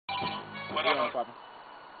What up, Papa?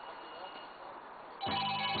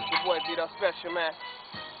 Your boy Vito Special, man.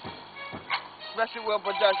 Special Will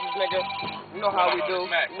Productions, nigga. You know how we do.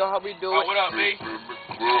 You know how we do it. What up, B? Hell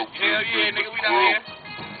yeah, nigga, we down here.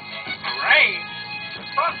 Rain?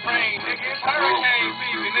 Fuck rain, nigga. It's hurricane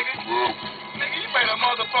season, nigga. Nigga, you better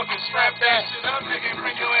motherfucking strap that shit up, nigga, and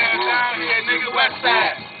bring your ass down here, nigga. West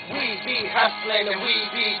side. We be hustling and we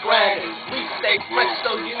be grinding. We stay fresh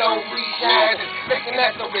so you know we shining. Looking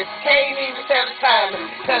at the wrist, can't even tell the timing,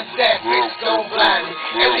 cause that bitch gon' blind me.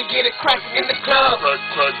 And we get it crackin' in the club,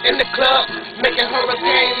 making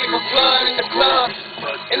hurricane, leave a flood in the club,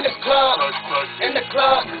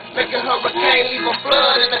 making hurricane, leave a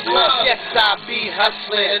flood in the club. Yes, I be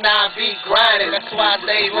hustling and I be grinding. That's why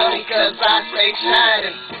they love me, cause I stay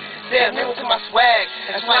shining. Damn, nigga to my swag.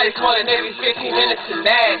 That's why they call it every 15 minutes to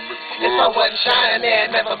nag. If I wasn't shining there,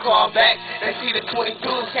 I'd never call back. They see the 22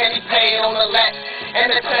 candy paid on the lap.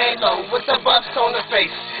 And the chain low with the buffs on the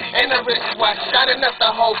face. And the wristwatch shining up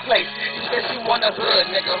the whole place. He said she want a hood,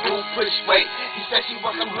 nigga, who push weight. He said she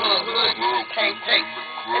want some hood can't take.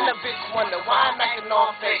 And the bitch wonder why I'm acting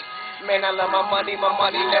all fake. Man, I love my money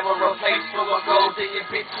never replace. Full of gold, then your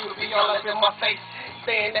bitch, you be all up in my face.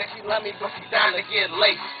 Saying that she love me, but she down to get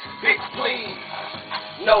late. Bitch, please.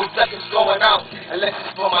 No duckings going out, unless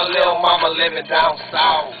it's for my little mama living down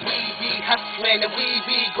south. We be hustling and we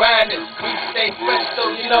be grinding. We stay fresh so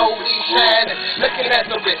you know we shining. Looking at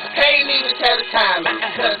the wrist, can't even tell the time,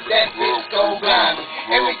 cause that bitch gon' blind me.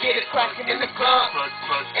 And we get it crackin' in the club,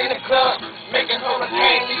 making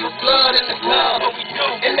hurricane, leave a blood in the club,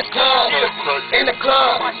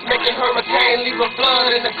 making hurricane, leave a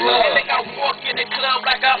blood in the club. I walk in the club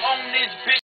like I own this bitch.